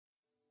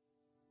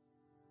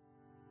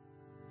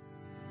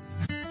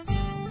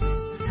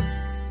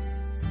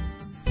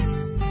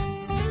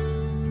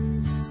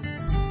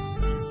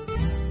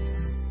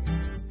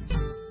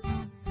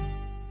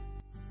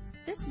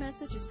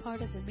which is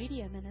part of the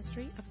media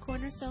ministry of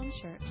Cornerstone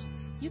Church.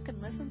 You can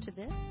listen to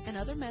this and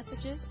other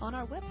messages on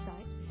our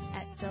website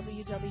at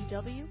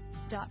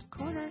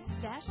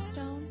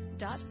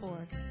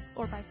www.corner-stone.org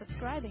or by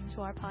subscribing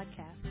to our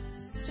podcast.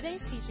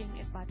 Today's teaching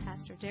is by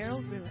Pastor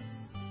Daryl Ruiz.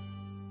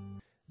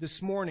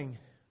 This morning,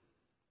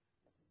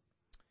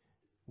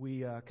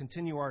 we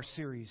continue our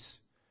series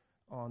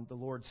on the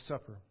Lord's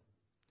Supper.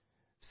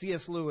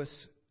 C.S.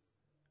 Lewis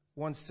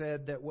once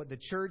said that what the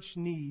church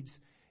needs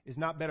is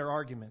not better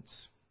arguments.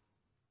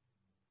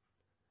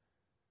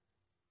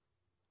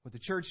 What the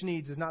church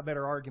needs is not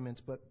better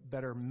arguments, but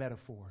better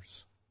metaphors,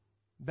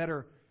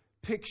 better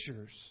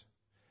pictures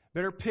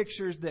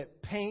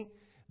that paint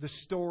the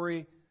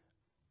story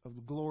of the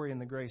glory and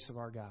the grace of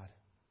our God.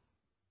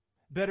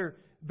 Better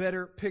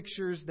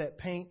pictures that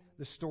paint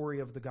the story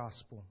of the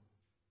gospel.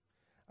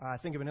 I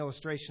think of an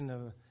illustration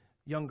of a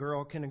young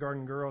girl,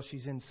 kindergarten girl.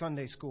 She's in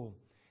Sunday school,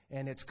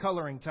 and it's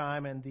coloring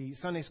time, and the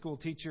Sunday school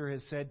teacher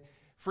has said,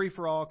 free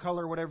for all,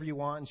 color whatever you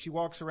want. And she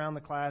walks around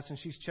the class, and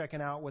she's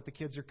checking out what the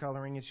kids are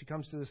coloring, and she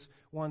comes to this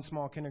one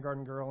small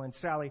kindergarten girl, and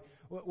Sally,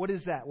 what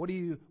is that? What are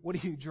you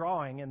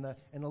drawing? And the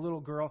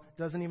little girl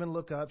doesn't even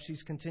look up.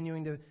 She's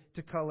continuing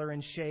to color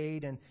and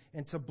shade and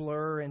to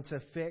blur and to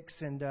fix,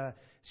 and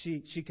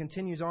she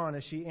continues on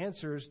as she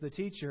answers the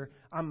teacher,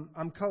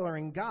 I'm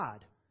coloring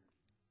God.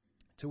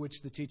 To which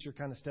the teacher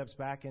kind of steps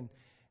back and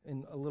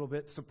a little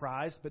bit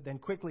surprised, but then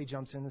quickly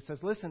jumps in and says,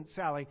 listen,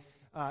 Sally,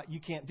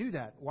 you can't do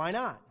that. Why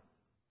not?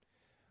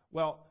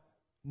 Well,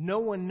 no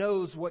one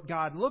knows what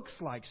God looks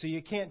like, so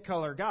you can't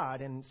color God.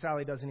 And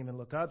Sally doesn't even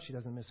look up. She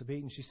doesn't miss a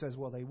beat. And she says,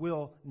 well, they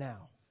will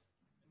now.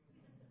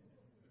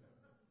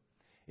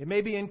 It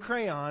may be in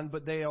crayon,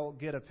 but they'll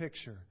get a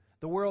picture.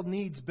 The world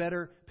needs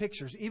better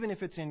pictures. Even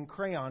if it's in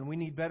crayon, we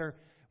need better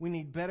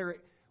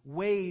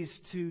ways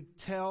to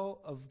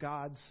tell of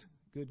God's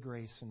good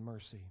grace and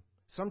mercy.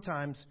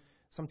 Sometimes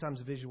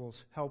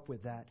visuals help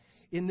with that.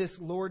 In this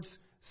Lord's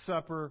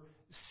Supper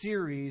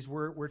series,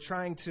 we're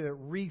trying to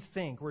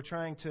rethink. We're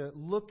trying to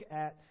look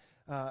at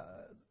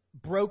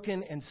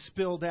broken and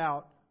spilled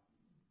out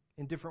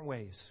in different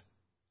ways.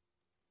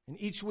 And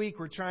each week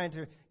we're trying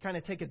to kind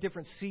of take a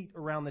different seat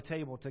around the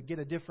table to get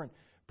a different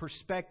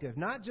perspective.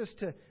 Not just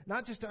to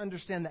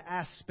understand the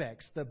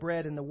aspects, the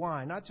bread and the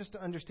wine, not just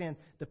to understand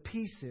the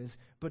pieces,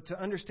 but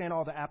to understand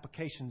all the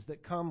applications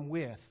that come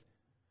with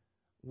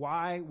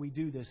why we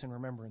do this in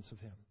remembrance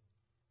of Him.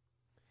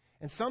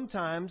 And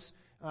sometimes,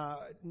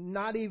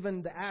 not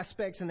even the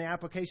aspects and the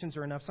applications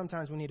are enough.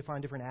 Sometimes we need to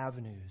find different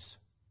avenues,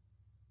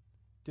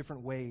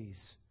 different ways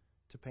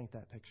to paint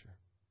that picture.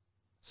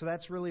 So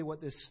that's really what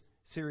this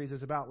series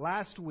is about.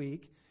 Last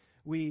week,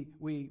 we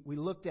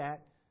looked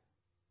at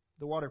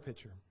the water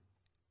pitcher.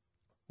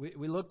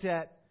 We looked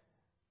at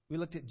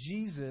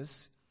Jesus.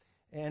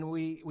 And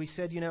we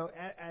said,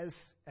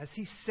 as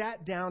He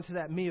sat down to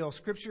that meal,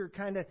 Scripture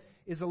kind of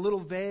is a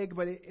little vague,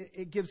 but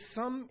it gives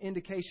some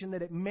indication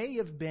that it may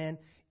have been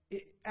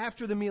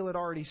after the meal had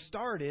already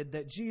started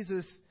that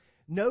Jesus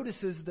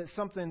notices that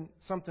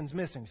something's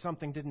missing.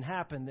 Something didn't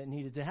happen that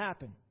needed to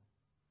happen.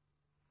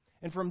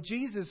 And from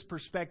Jesus'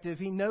 perspective,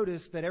 He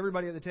noticed that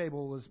everybody at the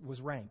table was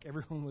rank.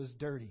 Everyone was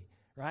dirty,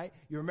 right?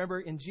 You remember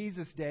in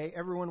Jesus' day,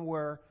 everyone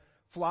wore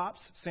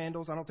flops,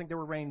 sandals. I don't think they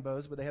were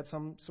rainbows, but they had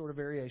some sort of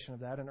variation of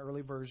that, an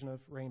early version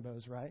of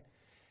rainbows, right?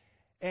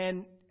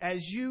 And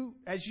as you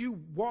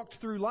walked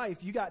through life,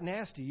 you got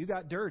nasty, you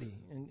got dirty.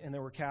 And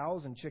there were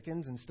cows and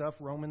chickens and stuff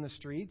roaming the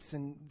streets,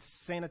 and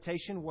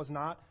sanitation was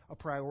not a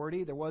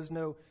priority. There was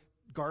no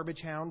garbage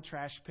hound,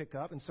 trash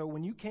pickup. And so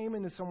when you came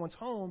into someone's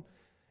home,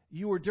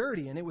 you were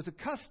dirty, and it was a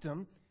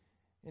custom.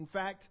 In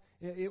fact,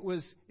 it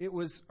was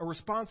a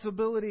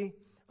responsibility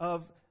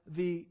of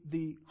the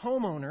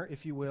homeowner,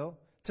 if you will,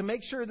 to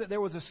make sure that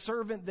there was a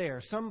servant there.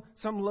 Some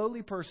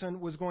lowly person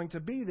was going to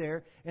be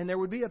there, and there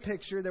would be a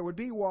picture, there would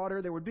be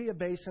water, there would be a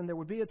basin, there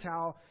would be a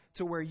towel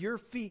to where your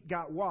feet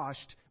got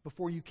washed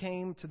before you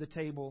came to the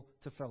table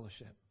to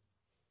fellowship.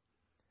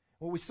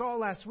 What we saw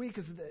last week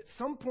is that at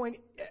some point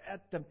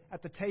at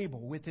the table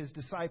with His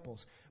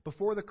disciples,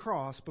 before the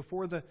cross,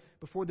 before the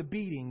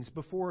beatings,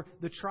 before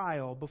the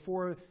trial,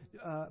 before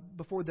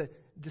the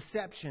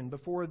deception,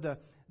 before the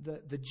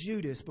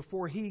Judas,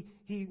 before he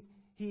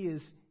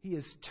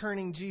is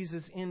turning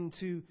Jesus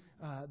into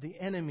the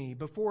enemy,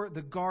 before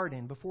the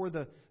garden, before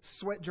the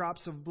sweat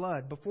drops of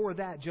blood. Before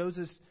that,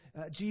 Jesus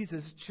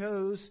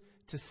chose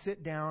to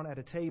sit down at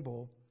a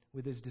table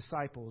with His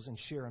disciples and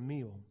share a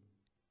meal.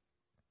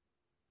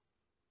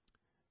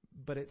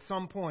 But at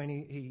some point,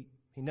 he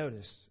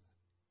noticed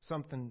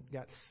something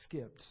got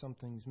skipped,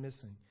 something's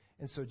missing.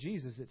 And so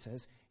Jesus, it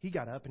says, He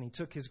got up and He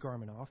took His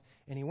garment off,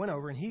 and He went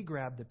over and He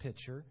grabbed the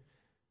pitcher.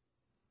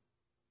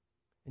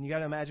 And you got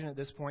to imagine at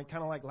this point,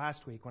 kind of like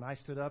last week when I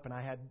stood up and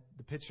I had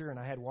the pitcher and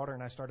I had water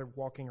and I started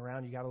walking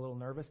around, you got a little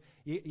nervous.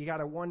 You got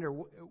to wonder,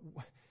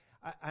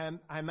 I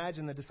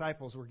imagine the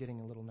disciples were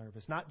getting a little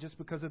nervous, not just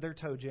because of their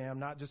toe jam,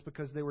 not just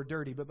because they were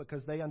dirty, but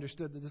because they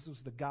understood that this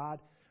was the God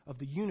of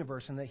the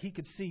universe and that He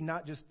could see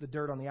not just the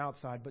dirt on the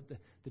outside, but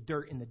the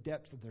dirt in the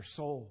depth of their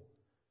soul.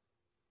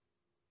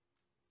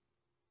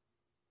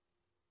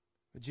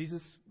 But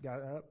Jesus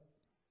got up,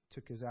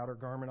 took his outer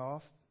garment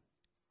off,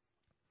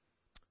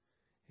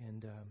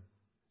 and it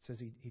says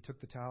he took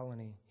the towel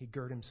and he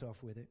girded himself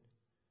with it.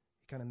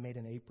 He kind of made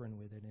an apron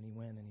with it, and he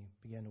went and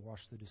he began to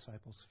wash the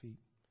disciples' feet.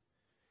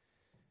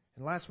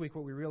 And last week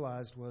what we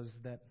realized was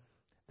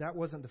that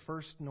wasn't the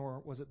first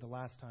nor was it the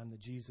last time that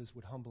Jesus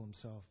would humble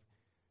himself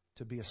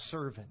to be a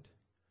servant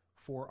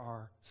for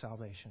our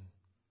salvation.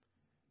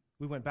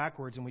 We went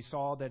backwards and we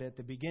saw that at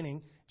the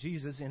beginning,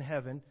 Jesus in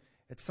heaven,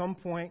 at some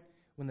point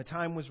when the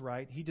time was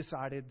right, he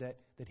decided that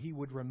he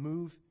would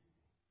remove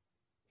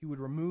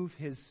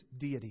his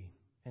deity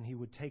and he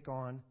would take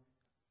on,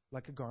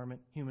 like a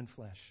garment, human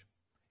flesh.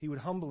 He would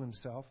humble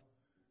himself.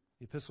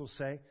 The epistles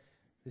say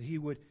that he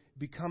would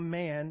become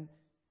man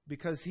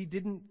because he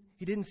didn't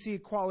see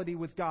equality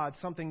with God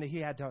something that he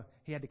had to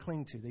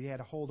cling to, that he had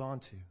to hold on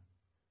to,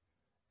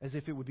 as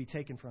if it would be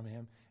taken from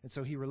him. And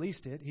so he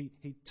released it.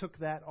 He took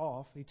that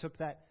off. He took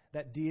that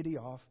deity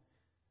off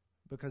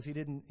because he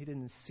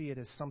didn't see it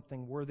as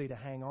something worthy to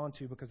hang on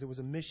to, because it was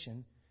a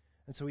mission.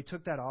 And so he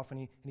took that off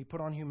and he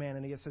put on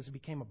humanity. It says he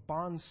became a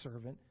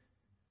bondservant.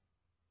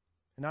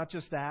 And not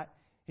just that,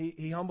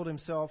 he humbled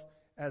himself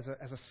as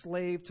a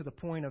slave to the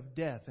point of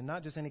death, and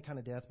not just any kind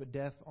of death, but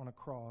death on a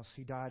cross.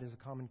 He died as a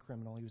common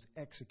criminal. He was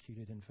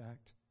executed, in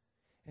fact.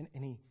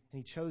 And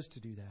he chose to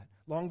do that.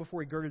 Long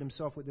before he girded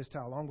himself with this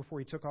towel, long before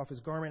he took off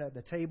his garment at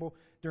the table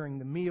during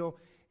the meal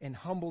and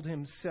humbled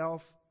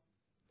himself,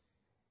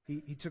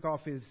 he took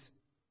off his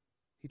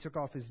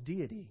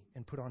deity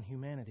and put on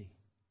humanity.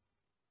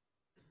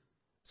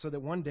 So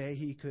that one day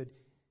he could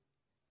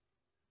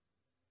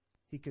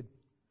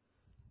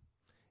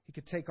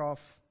take off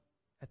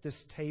at this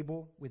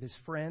table with his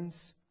friends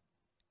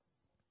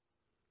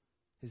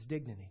his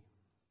dignity.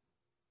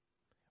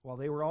 While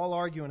they were all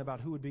arguing about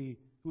who would be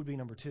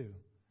number two,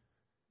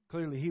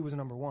 clearly he was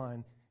number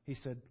one. He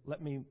said,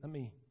 "Let me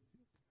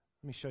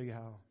show you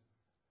how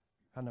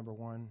number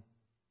one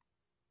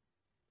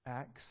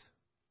acts."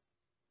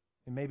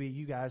 And maybe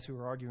you guys who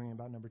are arguing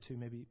about number two,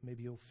 maybe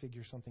you'll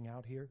figure something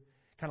out here.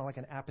 Kind of like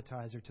an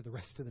appetizer to the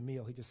rest of the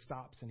meal. He just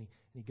stops and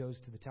he goes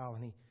to the towel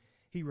and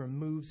he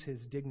removes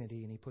his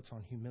dignity and he puts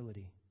on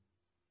humility.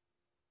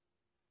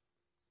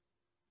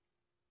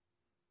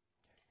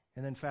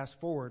 And then fast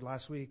forward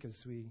last week, as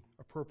we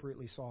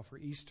appropriately saw for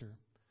Easter,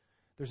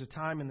 there's a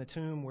time in the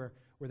tomb where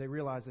they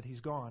realize that he's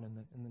gone,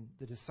 and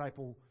the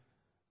disciple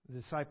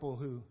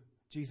who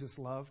Jesus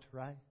loved,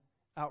 right,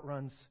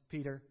 outruns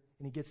Peter,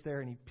 and he gets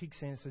there and he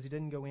peeks in and says he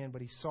didn't go in,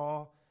 but he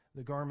saw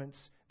the garments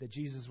that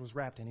Jesus was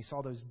wrapped in. He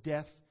saw those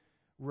death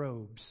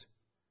robes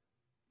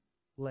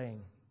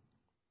laying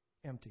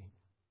empty.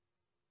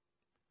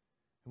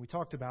 And we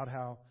talked about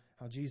how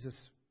Jesus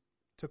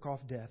took off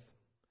death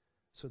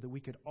so that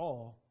we could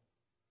all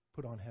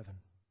put on heaven.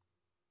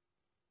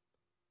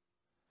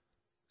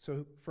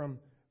 So from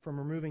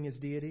removing his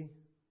deity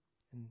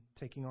and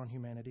taking on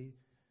humanity,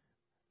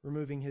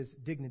 removing his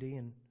dignity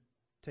and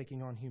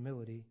taking on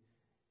humility,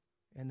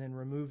 and then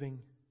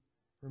removing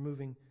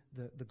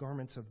the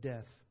garments of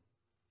death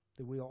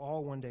that we'll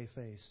all one day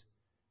face,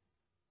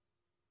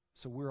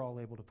 so we're all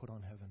able to put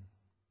on heaven.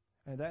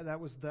 And that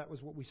was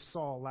what we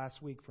saw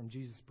last week from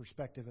Jesus'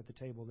 perspective at the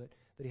table, that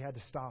he had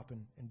to stop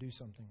and do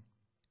something.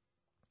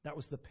 That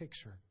was the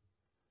picture.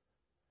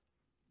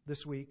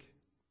 This week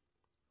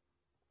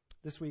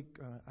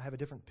I have a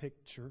different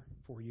picture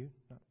for you.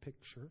 Not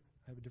picture.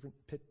 I have a different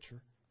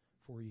picture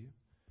for you.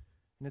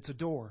 And it's a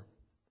door.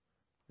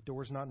 The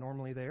door's not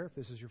normally there if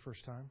this is your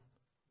first time.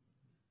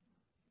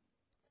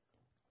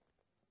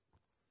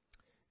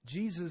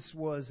 Jesus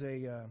was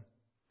a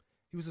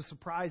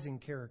surprising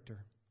character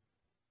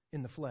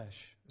in the flesh,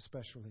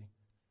 especially.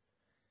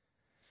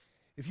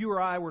 If you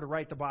or I were to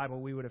write the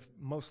Bible, we would have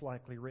most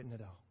likely written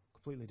it a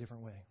completely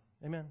different way.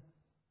 Amen?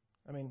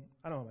 I mean,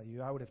 I don't know about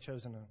you. I would have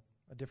chosen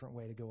a different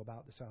way to go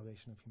about the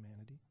salvation of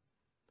humanity.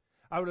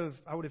 I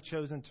would have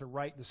chosen to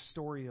write the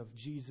story of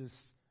Jesus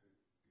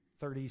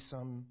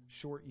 30-some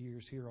short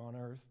years here on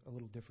earth a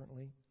little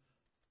differently.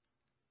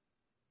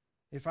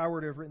 If I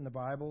were to have written the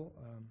Bible,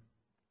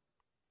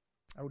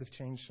 I would have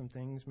changed some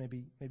things.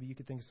 Maybe you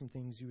could think of some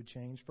things you would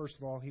change. First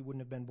of all, he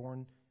wouldn't have been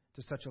born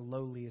to such a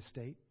lowly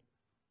estate.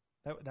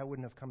 That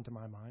wouldn't have come to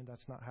my mind.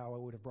 That's not how I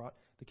would have brought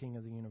the King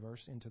of the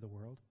universe into the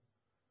world.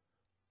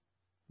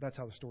 That's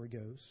how the story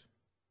goes.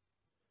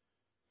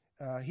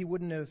 He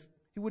wouldn't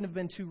have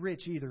been too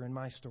rich either in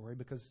my story,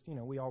 because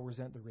we all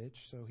resent the rich.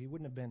 So he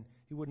wouldn't have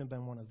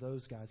been one of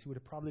those guys. He would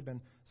have probably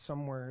been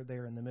somewhere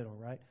there in the middle,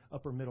 right?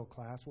 Upper middle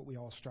class, what we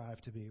all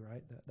strive to be,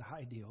 right? The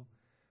ideal.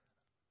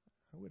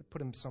 I would have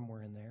put him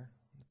somewhere in there,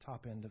 the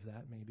top end of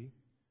that maybe.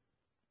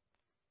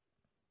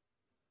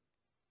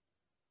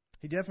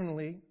 He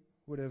definitely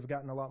would have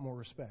gotten a lot more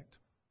respect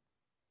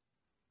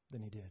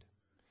than he did.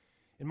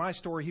 In my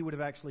story, he would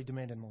have actually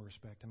demanded more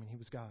respect. I mean, he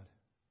was God,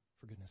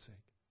 for goodness sake.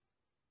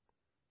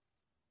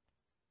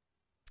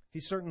 He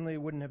certainly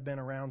wouldn't have been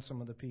around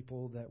some of the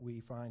people that we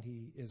find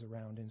he is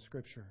around in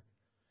Scripture.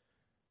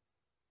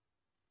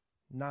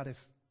 Not if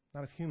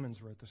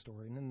humans wrote the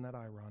story. And isn't that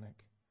ironic?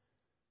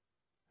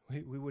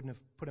 We wouldn't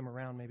have put him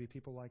around maybe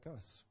people like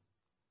us.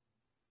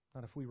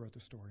 Not if we wrote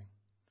the story.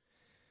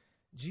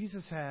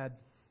 Jesus had,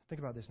 think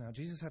about this now,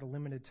 Jesus had a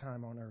limited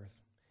time on earth.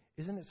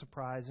 Isn't it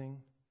surprising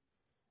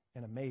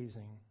and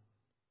amazing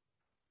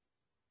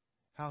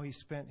how he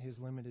spent his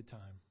limited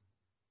time?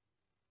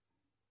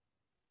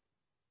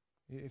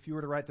 If you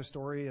were to write the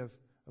story of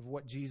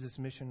what Jesus'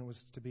 mission was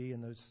to be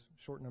in those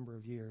short number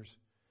of years,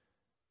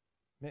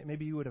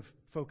 maybe you would have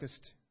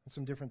focused on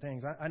some different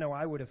things. I know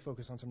I would have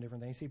focused on some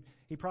different things.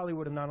 He probably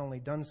would have not only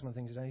done some of the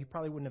things he's done, he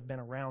probably wouldn't have been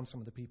around some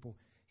of the people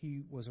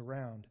he was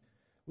around.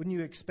 Wouldn't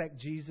you expect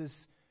Jesus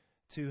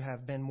to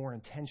have been more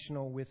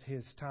intentional with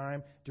his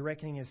time,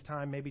 directing his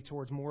time maybe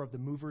towards more of the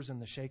movers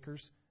and the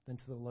shakers than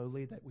to the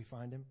lowly that we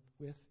find him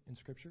with in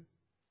Scripture?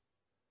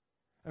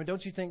 I mean,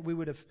 don't you think we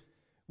would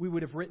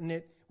have written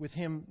it with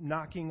him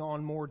knocking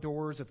on more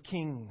doors of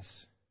kings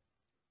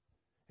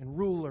and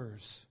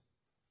rulers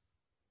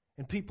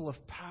and people of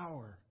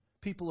power,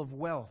 people of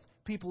wealth,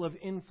 people of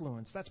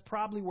influence? That's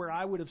probably where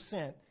I would have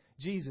sent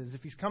Jesus.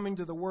 If he's coming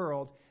to the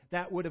world,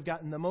 that would have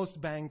gotten the most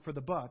bang for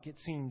the buck, it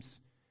seems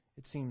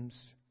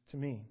to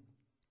me.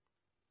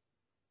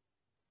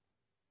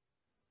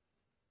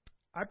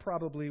 I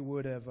probably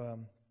would have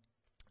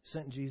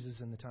sent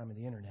Jesus in the time of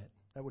the internet.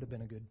 That would have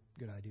been a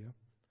good idea.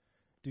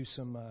 Do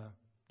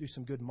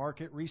some good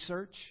market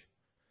research.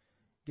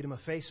 Get him a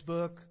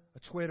Facebook, a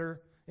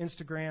Twitter,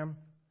 Instagram.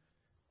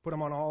 Put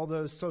him on all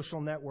those social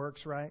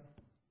networks, right?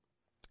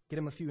 Get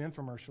him a few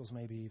infomercials,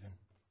 maybe even.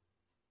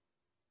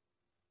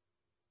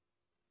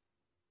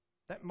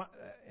 That,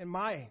 in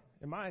my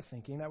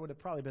thinking, that would have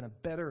probably been a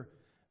better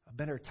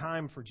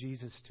time for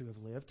Jesus to have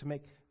lived, to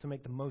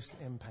make the most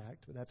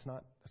impact. But that's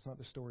not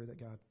the story that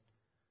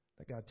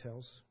God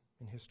tells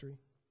in history.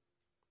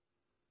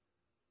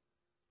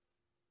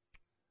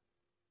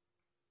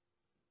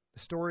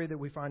 The story that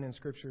we find in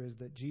Scripture is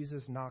that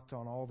Jesus knocked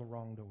on all the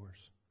wrong doors.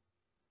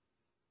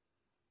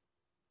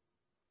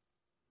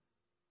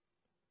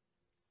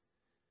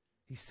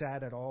 He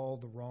sat at all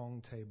the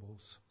wrong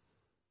tables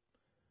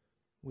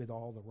with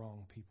all the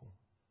wrong people.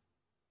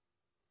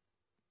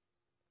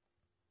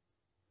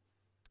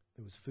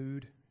 There was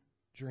food,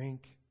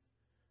 drink,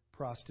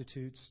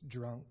 prostitutes,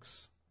 drunks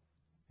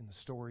in the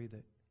story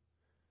that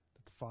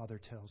the Father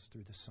tells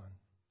through the Son.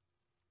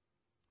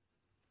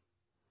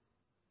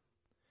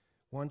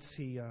 Once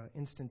he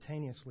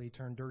instantaneously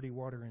turned dirty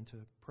water into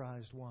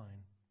prized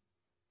wine,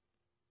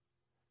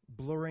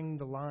 blurring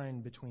the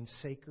line between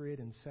sacred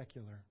and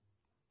secular.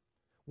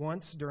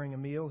 Once, during a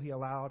meal, he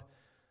allowed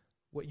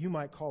what you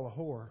might call a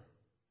whore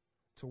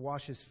to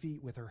wash his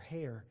feet with her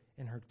hair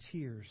and her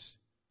tears,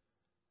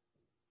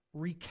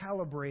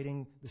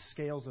 recalibrating the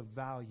scales of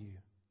value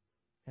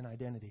and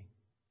identity.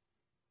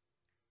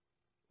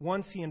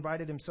 Once he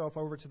invited himself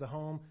over to the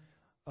home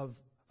of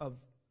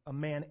a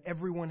man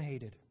everyone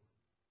hated,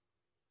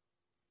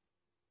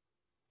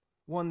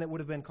 one that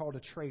would have been called a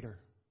traitor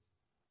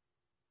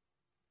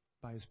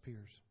by his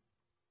peers.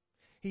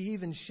 He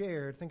even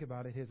shared, think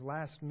about it, his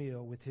last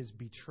meal with his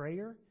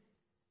betrayer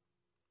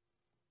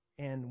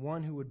and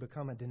one who would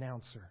become a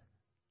denouncer.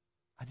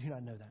 I do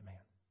not know that man.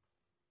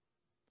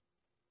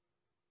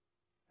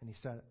 And he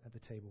sat at the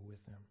table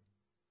with them.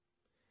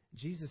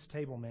 Jesus'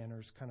 table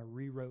manners kind of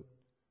rewrote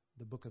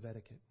the book of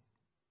etiquette.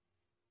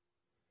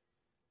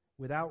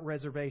 Without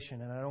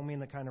reservation, and I don't mean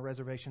the kind of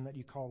reservation that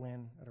you call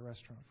in at a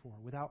restaurant for.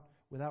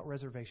 Without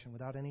reservation,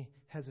 without any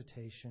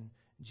hesitation,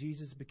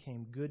 Jesus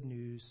became good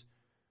news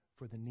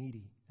for the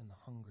needy and the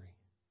hungry.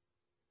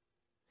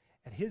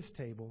 At his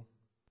table,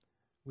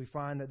 we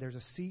find that there's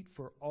a seat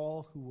for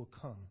all who will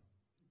come.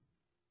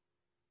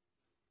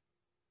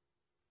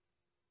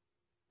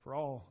 For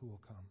all who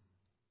will come.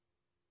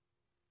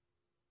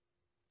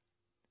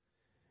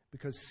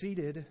 Because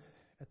seated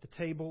at the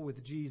table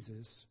with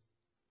Jesus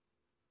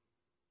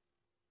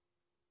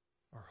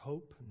are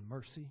hope and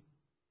mercy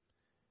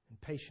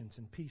and patience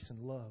and peace and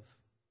love,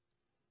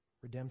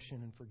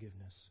 redemption and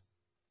forgiveness.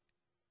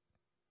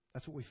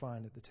 That's what we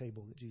find at the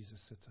table that Jesus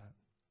sits at.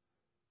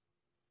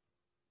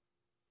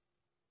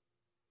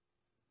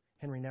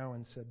 Henry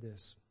Nouwen said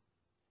this: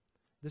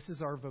 "This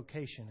is our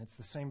vocation. It's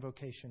the same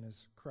vocation as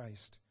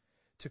Christ.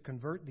 To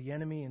convert the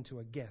enemy into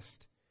a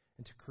guest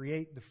and to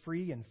create the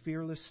free and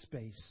fearless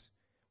space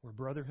where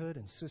brotherhood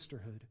and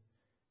sisterhood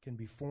can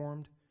be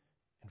formed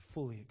and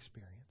fully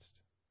experienced."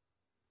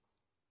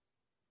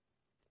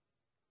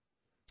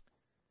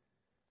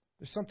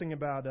 There's something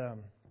about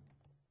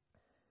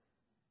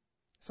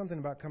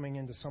coming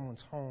into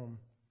someone's home,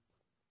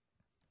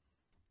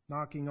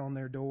 knocking on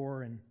their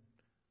door and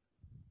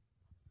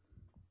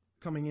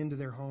coming into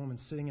their home and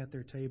sitting at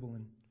their table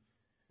and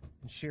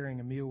sharing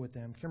a meal with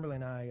them. Kimberly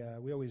and I,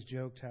 we always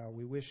joked how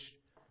we wish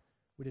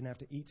we didn't have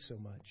to eat so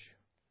much.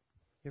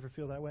 You ever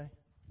feel that way?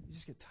 You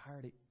just get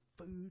tired of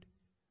food.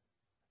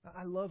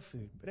 I love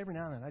food, but every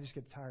now and then I just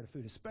get tired of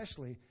food,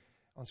 especially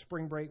on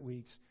spring break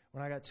weeks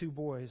when I got two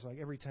boys, like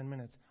every 10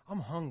 minutes. I'm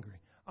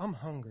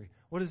hungry.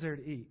 What is there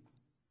to eat?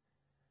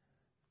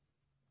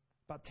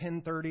 About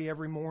 10:30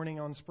 every morning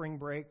on spring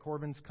break,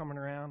 Corbin's coming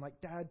around like,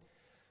 "Dad,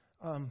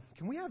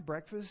 can we have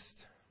breakfast?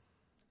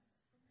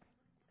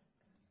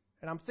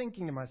 And I'm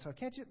thinking to myself,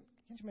 can't you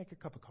make a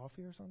cup of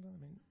coffee or something?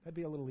 I mean, that'd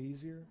be a little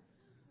easier.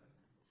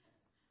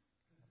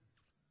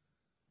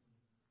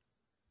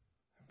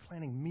 I'm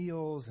planning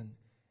meals, and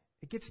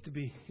it gets to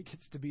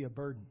be a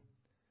burden.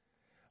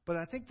 But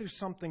I think there's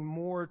something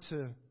more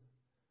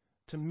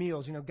to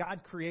meals. You know,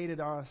 God created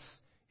us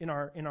in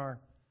our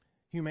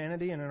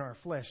humanity and in our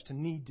flesh to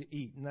need to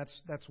eat, and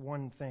that's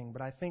one thing.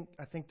 But I think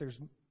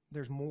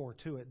there's more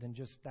to it than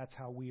just that's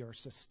how we are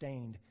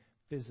sustained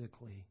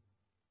physically.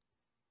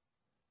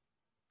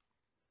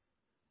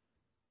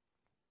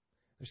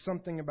 There's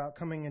something about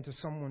coming into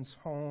someone's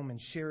home and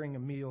sharing a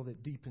meal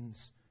that deepens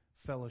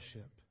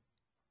fellowship.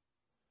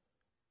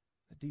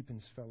 That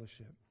deepens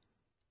fellowship.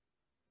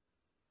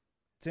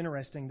 It's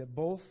interesting that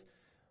both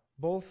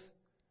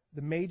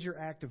the major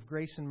act of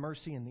grace and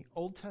mercy in the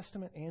Old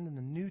Testament and in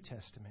the New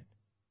Testament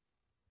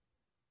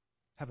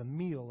have a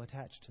meal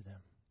attached to them.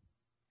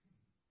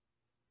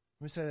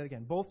 Let me say that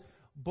again.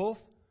 Both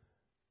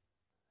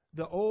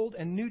the Old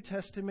and New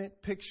Testament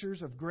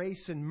pictures of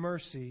grace and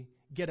mercy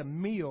get a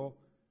meal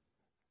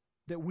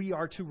that we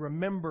are to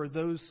remember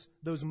those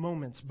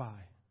moments by.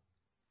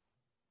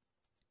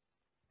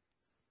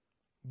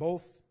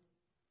 Both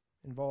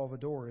involve a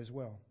door as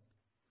well.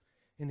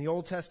 In the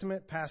Old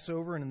Testament,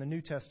 Passover, and in the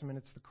New Testament,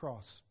 it's the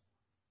cross.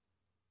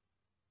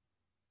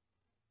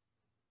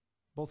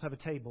 Both have a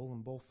table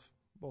and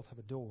both have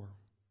a door.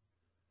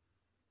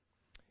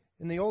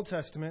 In the Old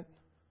Testament,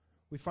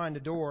 we find a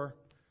door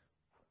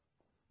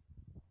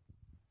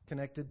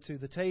connected to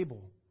the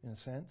table, in a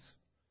sense.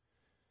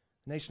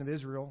 The nation of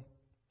Israel,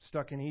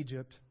 stuck in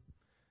Egypt,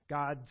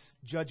 God's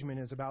judgment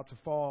is about to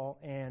fall,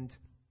 and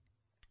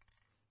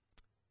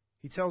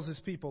He tells His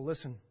people,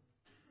 listen,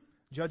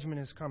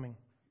 judgment is coming.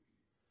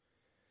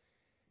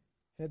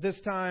 At this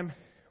time,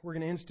 we're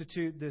going to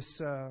institute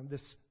this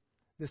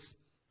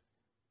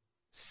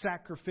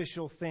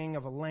sacrificial thing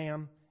of a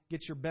lamb.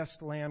 Get your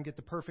best lamb, get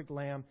the perfect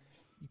lamb.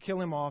 You kill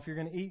him off. You're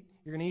going to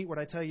eat what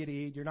I tell you to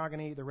eat. You're not going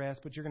to eat the rest,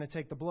 but you're going to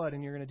take the blood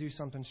and you're going to do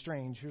something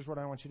strange. Here's what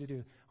I want you to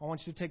do. I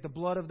want you to take the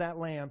blood of that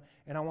lamb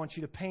and I want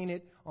you to paint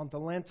it on the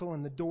lintel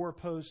and the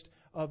doorpost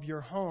of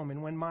your home.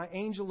 And when my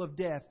angel of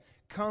death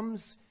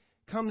comes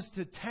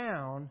to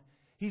town,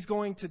 he's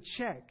going to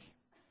check.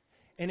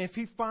 And if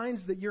he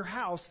finds that your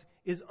house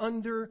is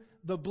under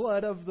the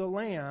blood of the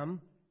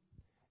lamb,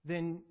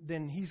 then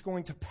he's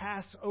going to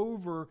pass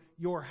over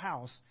your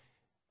house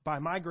by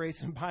my grace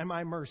and by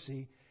my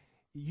mercy.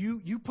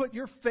 You put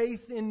your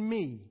faith in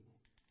me,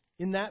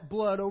 in that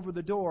blood over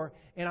the door,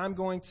 and I'm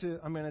going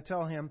to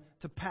tell him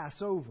to pass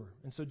over.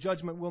 And so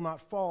judgment will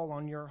not fall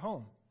on your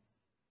home.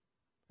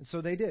 And so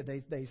they did.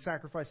 They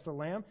sacrificed the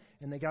lamb,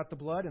 and they got the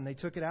blood, and they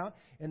took it out,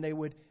 and they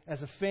would,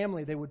 as a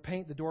family, they would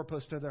paint the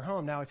doorpost of their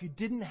home. Now, if you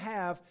didn't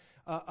have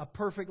a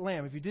perfect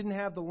lamb, if you didn't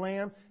have the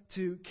lamb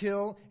to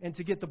kill and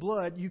to get the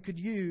blood, you could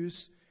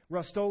use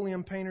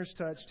Rust-Oleum Painter's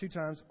Touch 2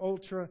 times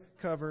Ultra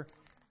Cover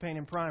Paint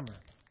and Primer.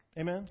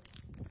 Amen?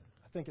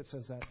 I think it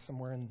says that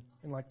somewhere in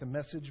like the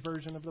Message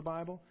version of the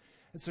Bible.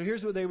 And so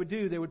here's what they would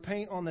do. They would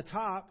paint on the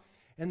top,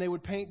 and they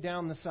would paint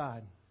down the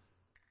side.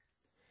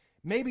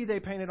 Maybe they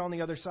painted on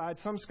the other side.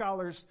 Some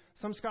scholars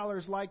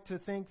like to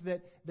think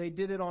that they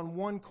did it on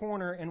one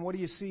corner, and what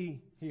do you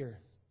see here?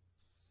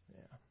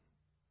 Yeah.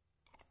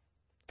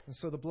 And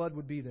so the blood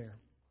would be there.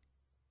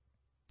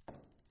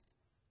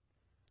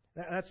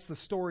 That's the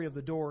story of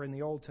the door in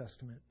the Old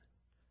Testament.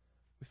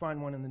 We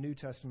find one in the New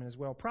Testament as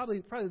well.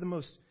 Probably the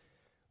most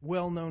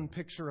well-known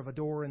picture of a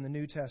door in the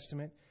New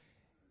Testament,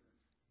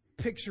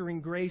 picturing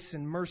grace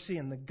and mercy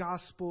and the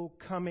gospel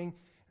coming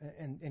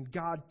and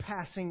God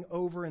passing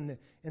over and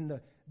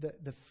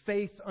the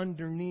faith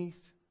underneath.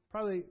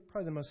 Probably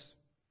the most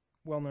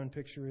well-known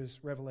picture is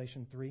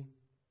Revelation 3.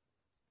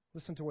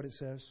 Listen to what it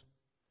says.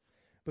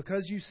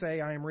 Because you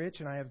say, I am rich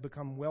and I have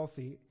become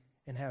wealthy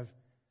and have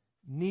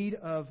need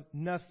of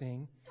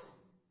nothing,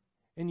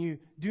 and you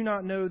do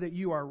not know that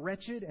you are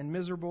wretched and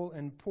miserable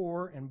and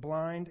poor and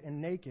blind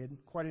and naked,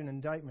 quite an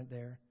indictment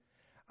there,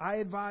 I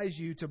advise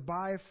you to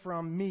buy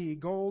from me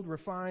gold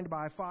refined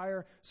by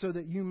fire so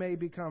that you may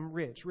become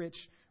rich,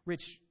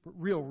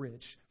 real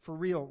rich, for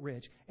real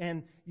rich.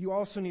 And you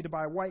also need to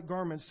buy white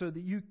garments so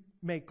that you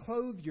may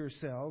clothe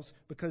yourselves,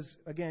 because,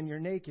 again, you're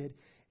naked,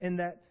 and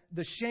that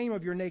the shame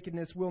of your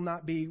nakedness will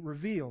not be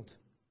revealed.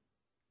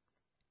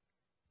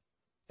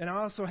 And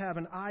I also have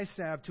an eye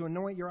salve to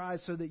anoint your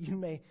eyes so that you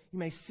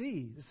may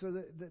see, so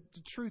that the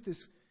truth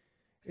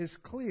is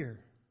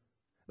clear.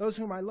 Those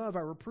whom I love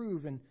I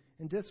reprove and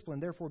discipline.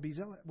 Therefore be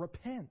zealous.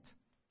 Repent.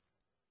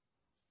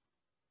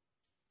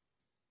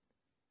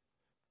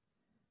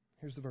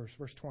 Here's the verse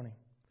 20.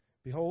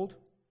 Behold,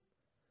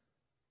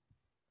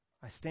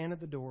 I stand at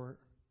the door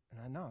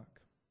and I knock.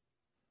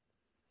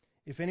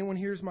 If anyone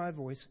hears my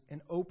voice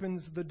and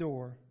opens the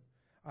door,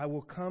 I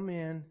will come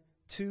in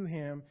to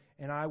him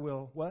and I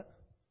will, what?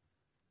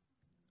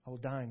 I will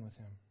dine with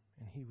him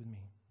and he with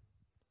me.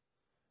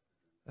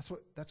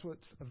 That's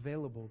what's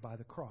available by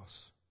the cross.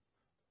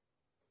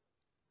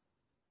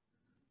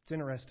 It's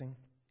interesting.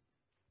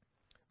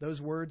 Those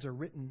words are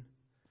written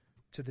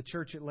to the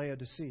church at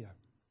Laodicea.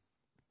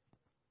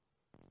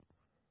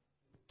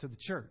 To the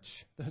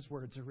church, those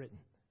words are written.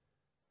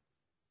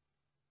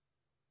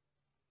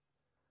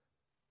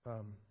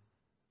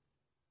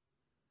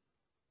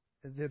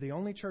 They're the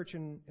only church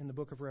in the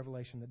book of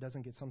Revelation that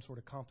doesn't get some sort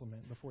of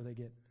compliment before they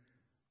get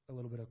a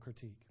little bit of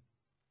critique.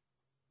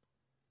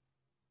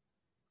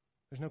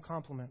 There's no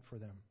compliment for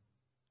them.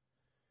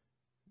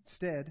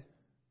 Instead,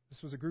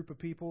 this was a group of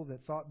people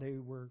that thought they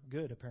were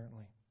good,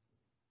 apparently.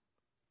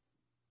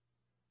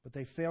 But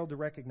they failed to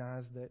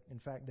recognize that, in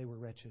fact, they were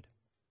wretched.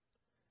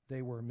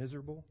 They were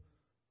miserable,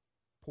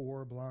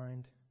 poor,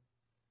 blind,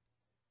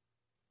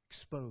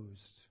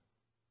 exposed,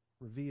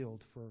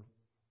 revealed for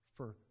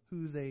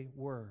who they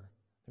were.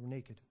 They were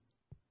naked.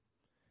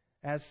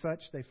 As such,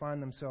 they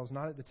find themselves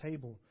not at the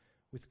table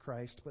with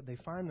Christ, but they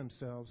find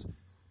themselves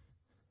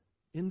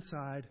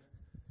inside,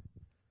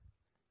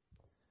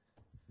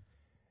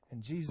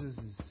 and Jesus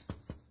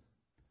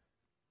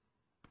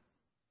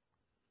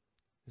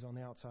is on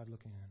the outside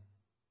looking in.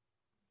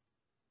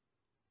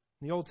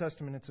 In the Old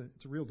Testament, it's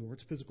a real door.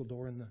 It's a physical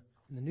door. In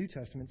the New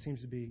Testament, it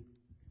seems to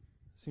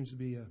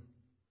be a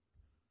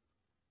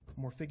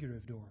more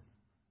figurative door,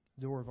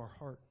 the door of our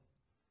heart.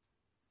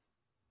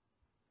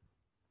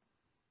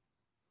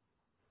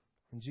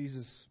 And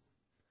Jesus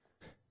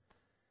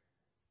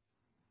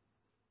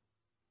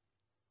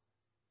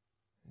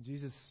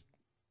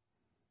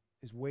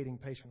is waiting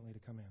patiently to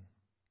come in.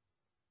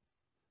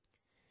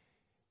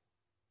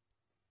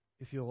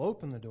 If you'll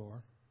open the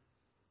door,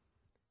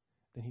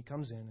 then He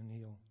comes in and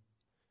He'll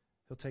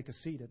take a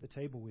seat at the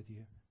table with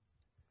you,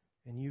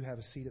 and you have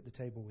a seat at the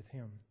table with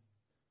Him.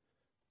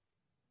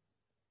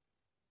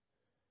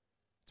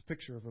 It's a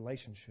picture of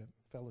relationship,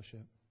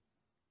 fellowship.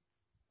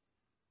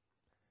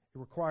 It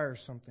requires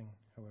something,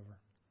 however.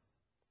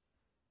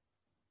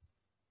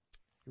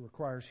 It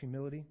requires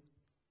humility,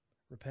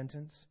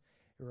 repentance.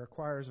 It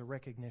requires a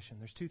recognition.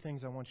 There's two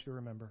things I want you to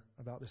remember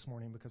about this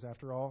morning, because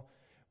after all,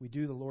 we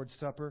do the Lord's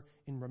Supper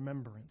in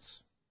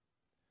remembrance.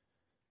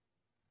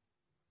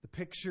 The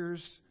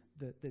pictures,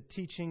 the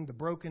teaching, the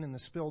broken and the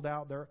spilled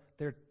out,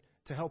 they're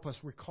to help us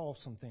recall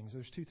some things.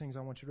 There's two things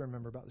I want you to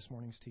remember about this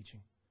morning's teaching.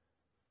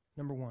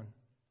 Number one,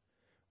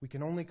 we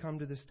can only come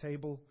to this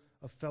table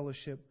of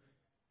fellowship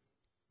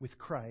with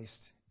Christ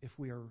if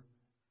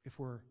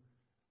we're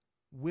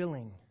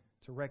willing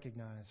to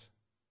recognize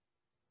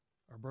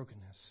our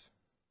brokenness.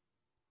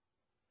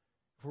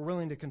 If we're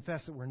willing to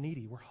confess that we're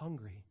needy, we're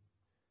hungry,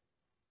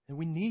 and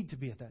we need to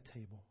be at that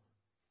table.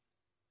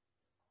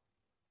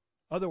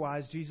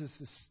 Otherwise, Jesus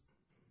is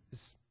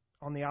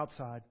on the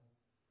outside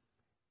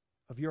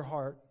of your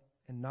heart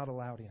and not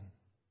allowed in.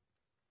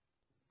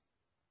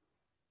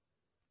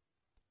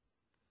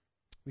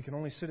 We can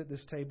only sit at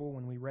this table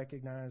when we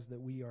recognize that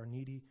we are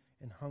needy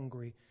and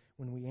hungry.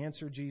 When we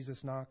answer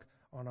Jesus' knock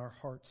on our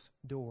heart's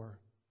door,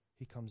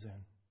 He comes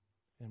in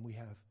and we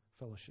have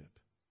fellowship.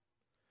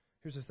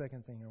 Here's the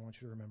second thing I want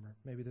you to remember.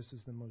 Maybe this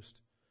is the most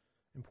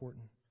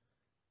important.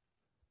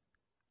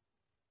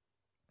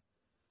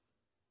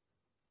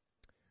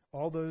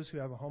 All those who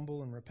have a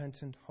humble and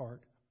repentant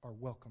heart are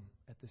welcome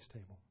at this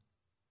table.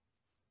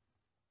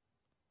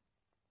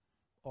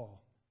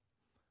 All.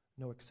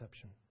 No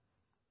exception.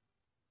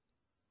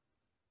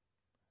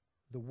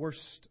 The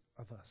worst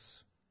of us.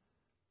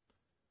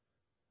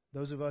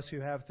 Those of us who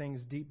have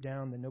things deep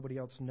down that nobody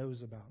else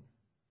knows about.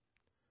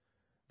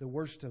 The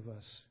worst of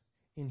us.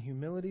 In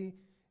humility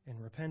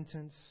and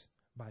repentance,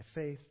 by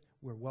faith,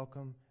 we're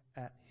welcome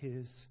at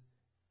His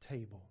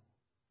table.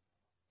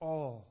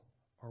 All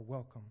are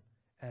welcome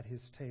at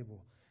His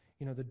table.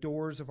 You know, the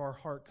doors of our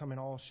heart come in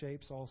all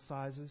shapes, all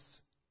sizes.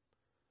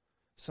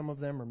 Some of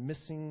them are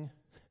missing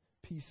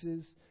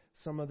pieces.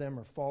 Some of them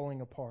are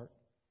falling apart.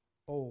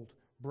 Old,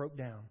 broke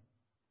down,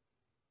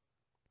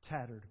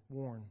 tattered,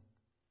 worn,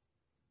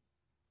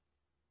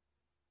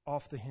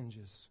 off the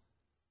hinges.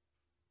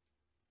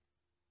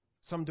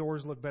 Some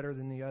doors look better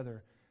than the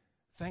other.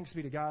 Thanks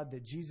be to God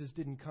that Jesus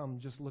didn't come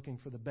just looking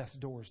for the best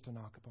doors to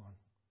knock upon.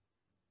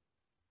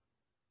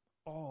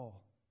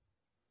 All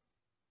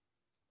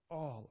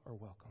are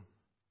welcome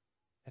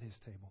at His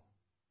table.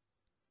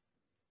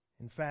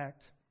 In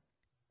fact,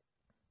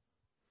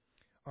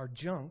 our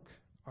junk,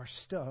 our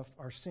stuff,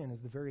 our sin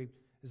is the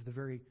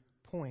very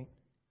point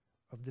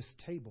of this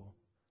table.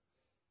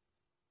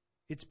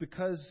 It's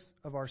because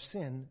of our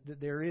sin that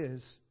there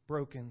is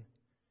broken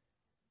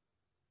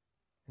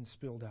and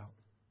spilled out.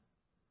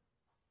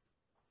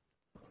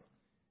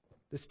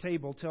 This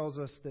table tells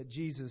us that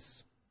Jesus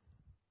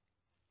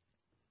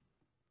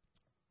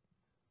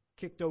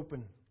kicked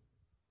open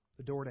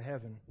the door to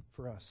heaven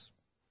for us.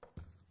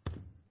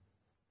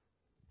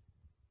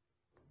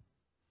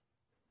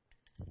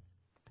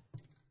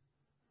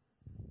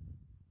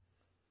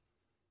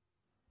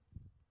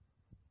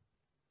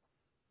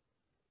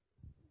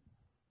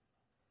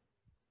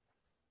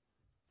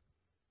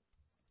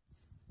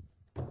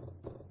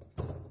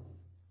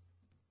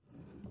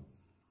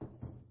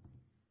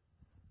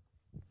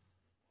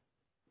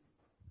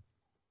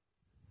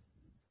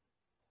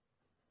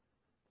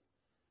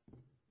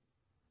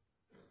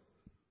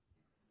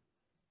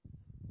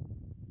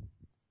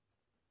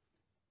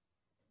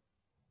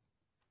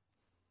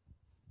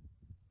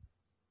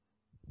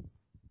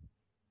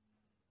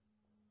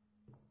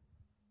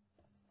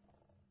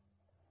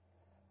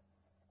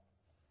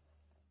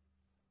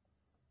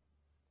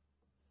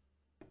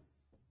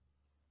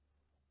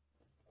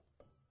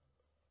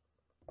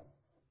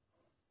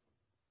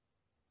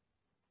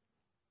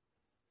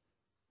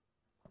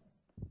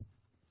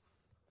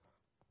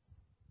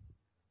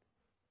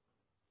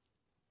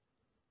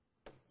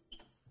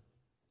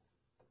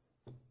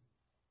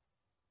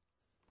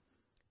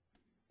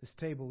 This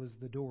table is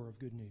the door of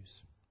good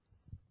news.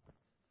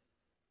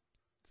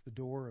 It's the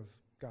door of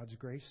God's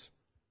grace,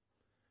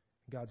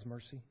 God's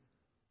mercy.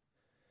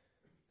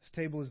 This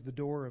table is the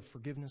door of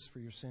forgiveness for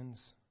your sins,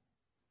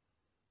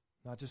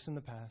 not just in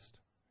the past,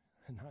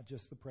 and not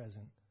just the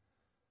present,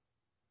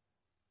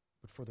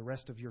 but for the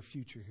rest of your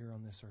future here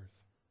on this earth.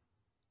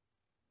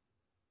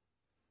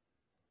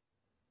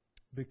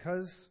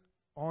 Because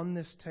on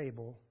this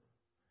table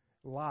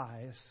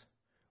lies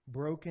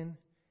broken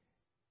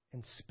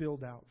and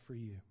spilled out for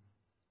you.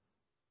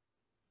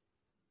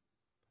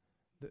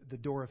 The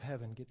door of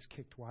heaven gets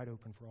kicked wide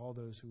open for all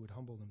those who would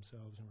humble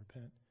themselves and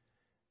repent,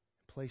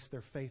 place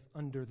their faith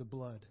under the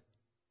blood,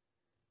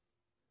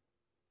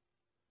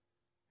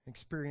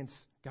 experience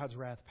God's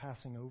wrath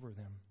passing over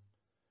them,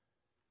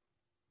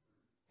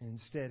 and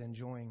instead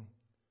enjoying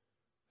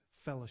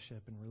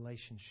fellowship and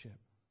relationship,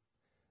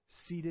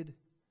 seated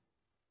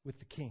with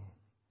the King,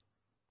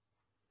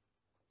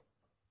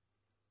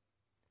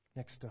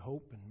 next to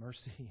hope and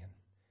mercy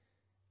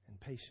and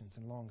patience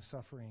and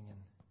long-suffering and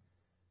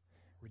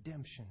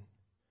redemption,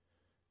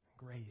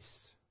 grace.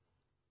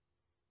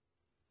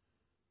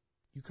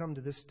 You come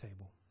to this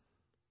table.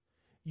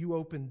 You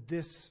open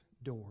this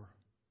door.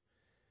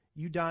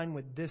 You dine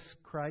with this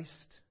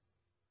Christ,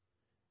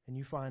 and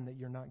you find that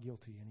you're not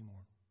guilty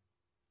anymore.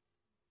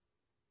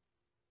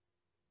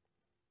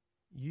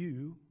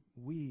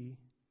 We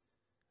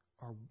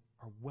are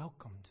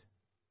welcomed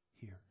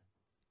here.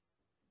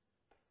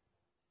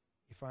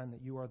 You find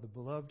that you are the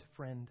beloved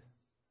friend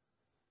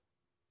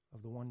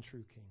of the one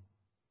true King.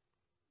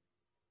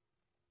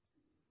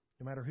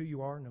 No matter who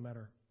you are, no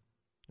matter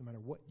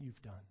what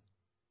you've done.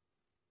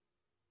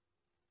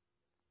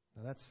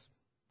 Now that's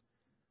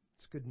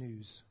good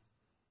news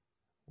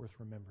worth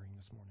remembering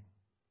this morning.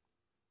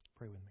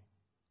 Pray with me.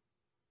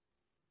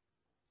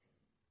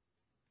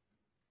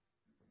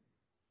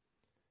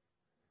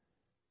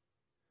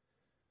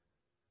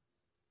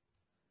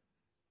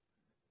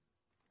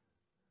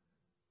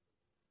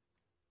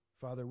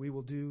 Father, we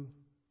will do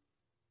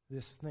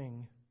this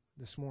thing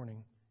this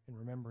morning in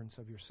remembrance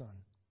of your Son,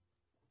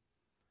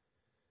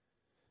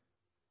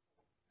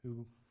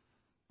 who,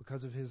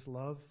 because of his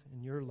love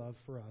and your love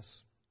for us,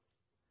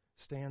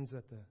 stands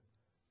at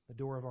the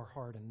door of our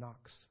heart and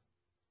knocks.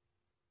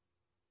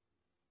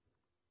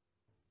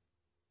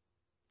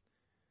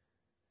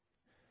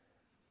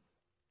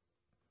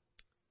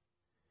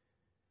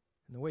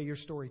 And the way your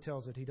story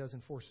tells it, he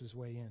doesn't force his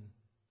way in.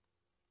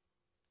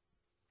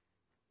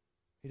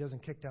 He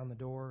doesn't kick down the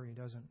door. He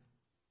doesn't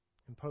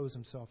impose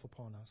himself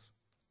upon us.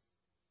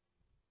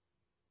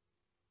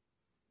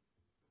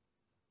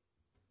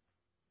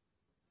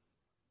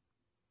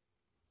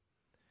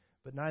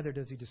 But neither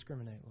does he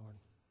discriminate, Lord.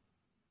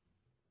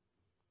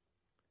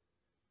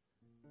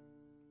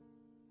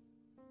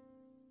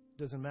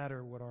 It doesn't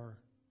matter what our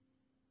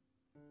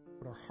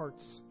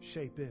heart's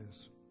shape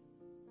is.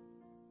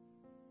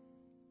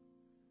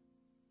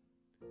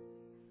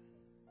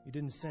 You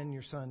didn't send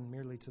your Son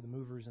merely to the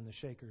movers and the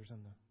shakers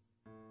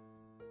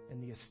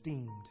and the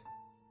esteemed.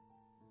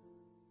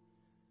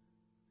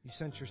 You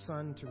sent your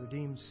Son to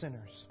redeem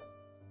sinners,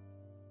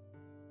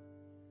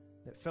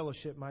 that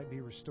fellowship might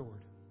be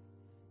restored.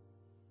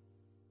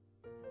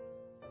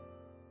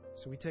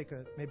 So we take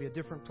maybe a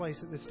different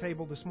place at this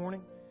table this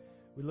morning.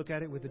 We look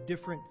at it with a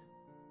different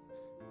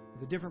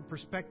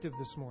perspective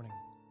this morning.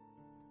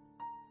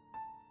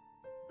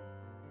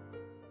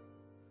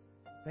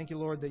 Thank you,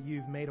 Lord, that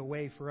you've made a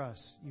way for us.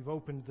 You've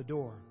opened the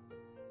door.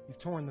 You've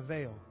torn the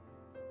veil.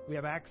 We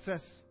have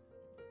access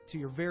to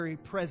your very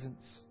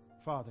presence,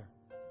 Father,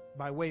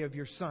 by way of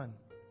your Son,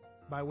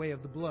 by way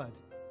of the blood,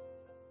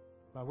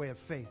 by way of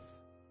faith.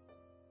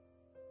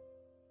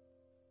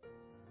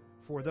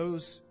 For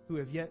those who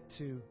have yet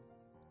to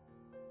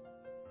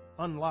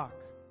unlock,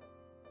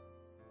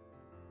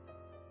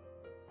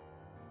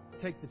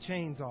 take the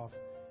chains off,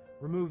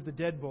 remove the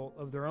deadbolt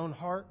of their own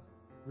heart,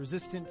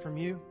 resistant from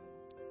you,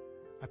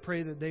 I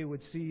pray that they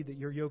would see that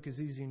your yoke is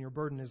easy and your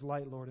burden is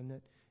light, Lord, and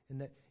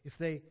that if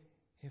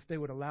they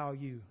would allow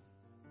you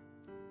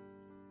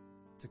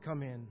to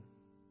come in,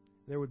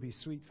 there would be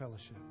sweet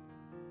fellowship.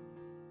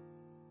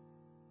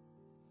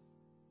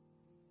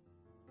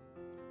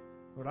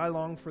 Lord, I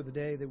long for the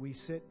day that we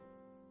sit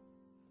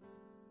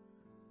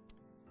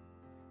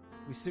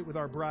with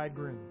our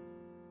bridegroom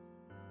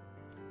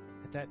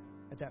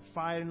at that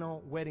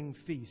final wedding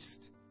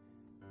feast,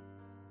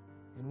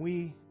 and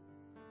we,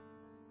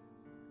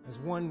 as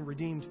one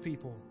redeemed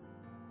people,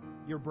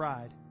 your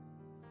bride,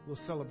 will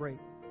celebrate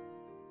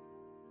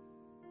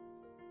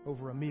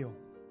over a meal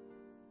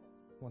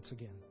once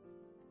again.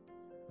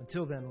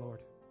 Until then,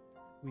 Lord,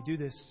 we do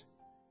this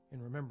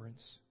in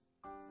remembrance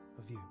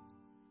of you.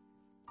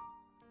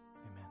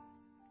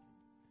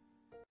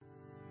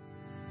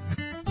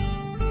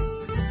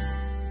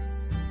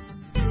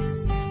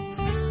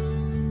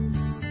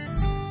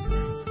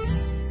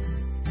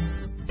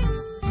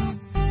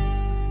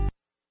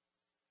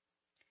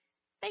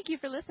 Thank you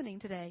for listening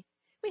today.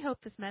 We hope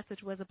this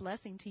message was a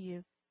blessing to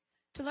you.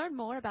 To learn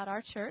more about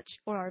our church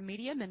or our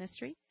media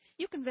ministry,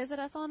 you can visit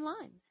us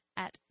online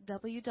at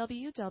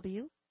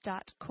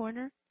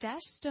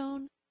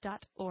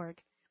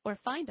www.corner-stone.org or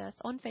find us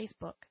on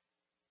Facebook.